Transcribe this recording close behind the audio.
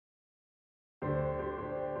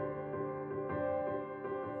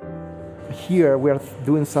Here we are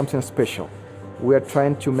doing something special. We are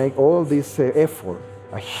trying to make all this effort,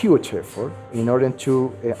 a huge effort, in order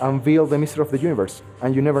to unveil the mystery of the universe.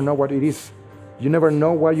 And you never know what it is. You never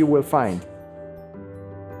know what you will find.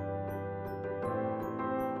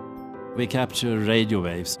 We capture radio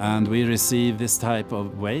waves, and we receive this type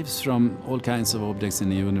of waves from all kinds of objects in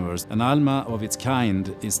the universe. An ALMA of its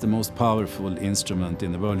kind is the most powerful instrument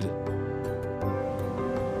in the world.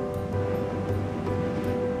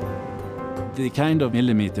 The kind of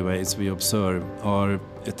millimeter waves we observe are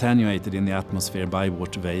attenuated in the atmosphere by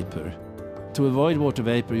water vapor. To avoid water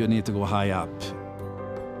vapor, you need to go high up.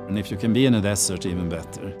 And if you can be in a desert, even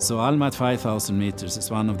better. So ALMA at 5,000 meters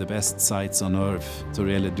is one of the best sites on Earth to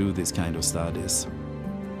really do this kind of studies.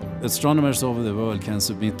 Astronomers over the world can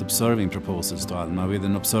submit observing proposals to ALMA with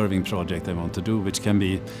an observing project they want to do, which can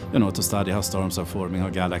be, to study how stars are forming, how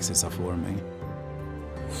galaxies are forming.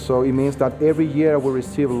 So it means that every year we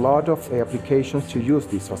receive a lot of applications to use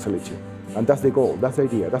this facility. And that's the goal, that's the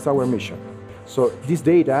idea, that's our mission. So this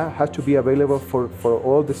data has to be available for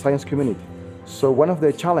all the science community. So one of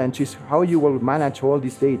the challenges is how you will manage all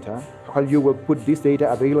this data, how you will put this data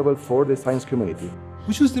available for the science community.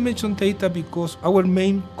 We choose dimension data because our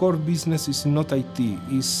main core business is not IT,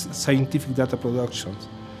 it's scientific data production.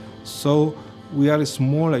 So we are a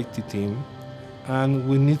small IT team, and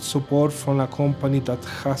we need support from a company that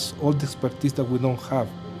has all the expertise that we don't have.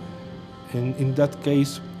 And in that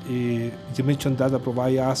case, dimension data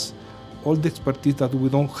provides us all the expertise that we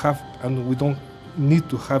don't have and we don't need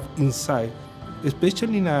to have inside,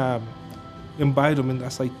 especially in an environment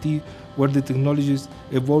as IT where the technologies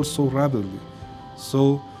evolve so rapidly.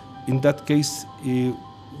 So in that case,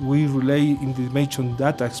 we rely in the dimension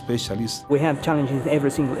data specialists. We have challenges in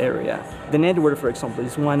every single area. The network, for example,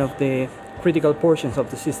 is one of the critical portions of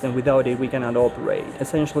the system. Without it, we cannot operate.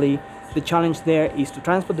 Essentially, the challenge there is to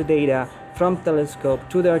transport the data from telescope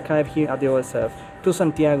to the archive here at the OSF, to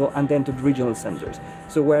Santiago, and then to the regional centers.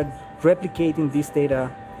 So we're replicating this data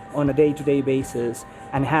on a day-to-day basis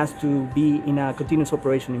and has to be in a continuous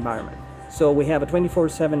operation environment. So we have a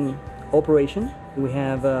 24/7 operation. We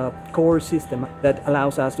have a core system that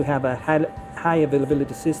allows us to have a high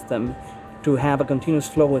availability system to have a continuous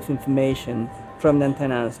flow of information from the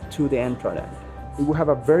antennas to the end product. We have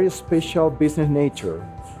a very special business nature,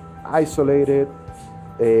 isolated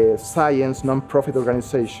science non-profit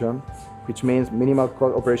organization, which means minimal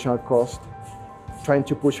operational cost, trying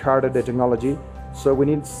to push harder the technology. So we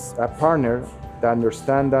need a partner that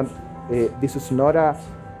understands that this is not a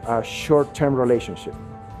short-term relationship.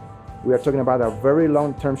 We are talking about a very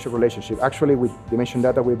long-term relationship. Actually, with Dimension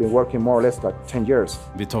Data, we've been working more or less like 10 years.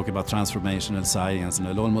 We talk about transformational science,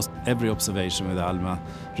 and almost every observation with ALMA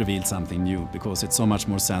reveals something new because it's so much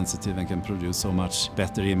more sensitive and can produce so much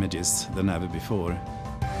better images than ever before.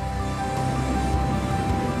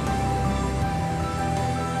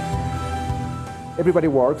 Everybody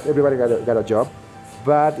works, everybody got a job,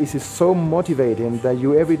 but it is so motivating that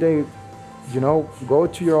you every day, go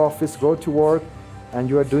to your office, go to work, and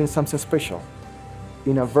you are doing something special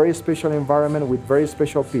in a very special environment with very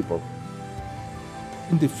special people.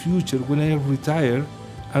 In the future, when I retire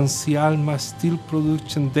and see ALMA still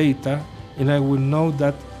production data, and I will know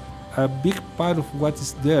that a big part of what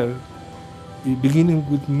is there, beginning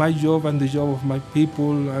with my job and the job of my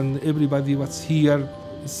people and everybody what's here,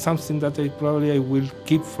 is something that I probably will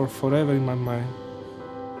keep for forever in my mind.